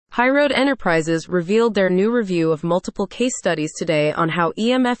Highroad Enterprises revealed their new review of multiple case studies today on how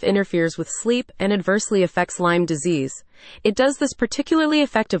EMF interferes with sleep and adversely affects Lyme disease. It does this particularly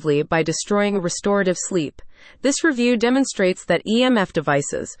effectively by destroying restorative sleep. This review demonstrates that EMF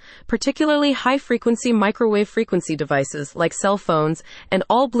devices, particularly high-frequency microwave frequency devices like cell phones and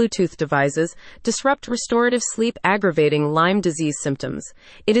all Bluetooth devices, disrupt restorative sleep, aggravating Lyme disease symptoms.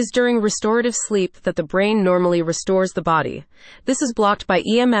 It is during restorative sleep that the brain normally restores the body. This is blocked by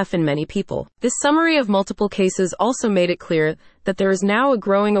EMF in many people. This summary of multiple cases also made it clear that there is now a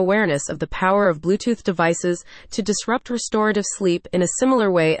growing awareness of the power of Bluetooth devices to disrupt restorative sleep in a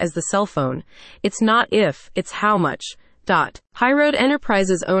similar way as the cell phone. It's not if, it's how much. Highroad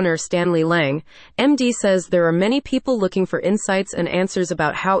Enterprises owner Stanley Lang, MD, says there are many people looking for insights and answers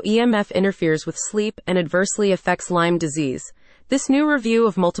about how EMF interferes with sleep and adversely affects Lyme disease. This new review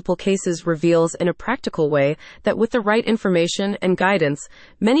of multiple cases reveals in a practical way that with the right information and guidance,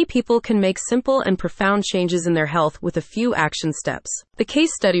 many people can make simple and profound changes in their health with a few action steps. The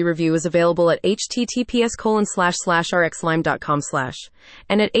case study review is available at https://rxlyme.com/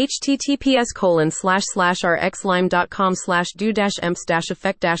 and at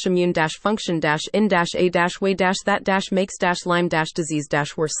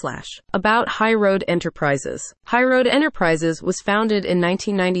About Highroad Enterprises. Highroad Enterprises was founded in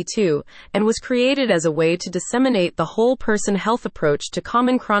 1992 and was created as a way to disseminate the whole-person health approach to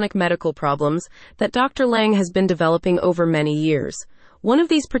common chronic medical problems that Dr. Lang has been developing over many years. One of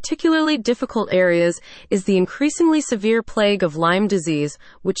these particularly difficult areas is the increasingly severe plague of Lyme disease,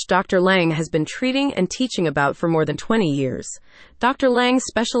 which Dr. Lang has been treating and teaching about for more than 20 years. Dr. Lang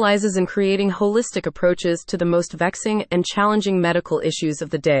specializes in creating holistic approaches to the most vexing and challenging medical issues of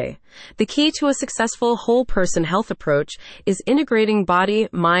the day. The key to a successful whole-person health approach is integrating body,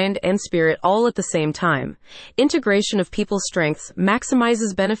 mind, and spirit all at the same time. Integration of people's strengths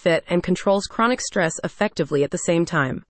maximizes benefit and controls chronic stress effectively at the same time.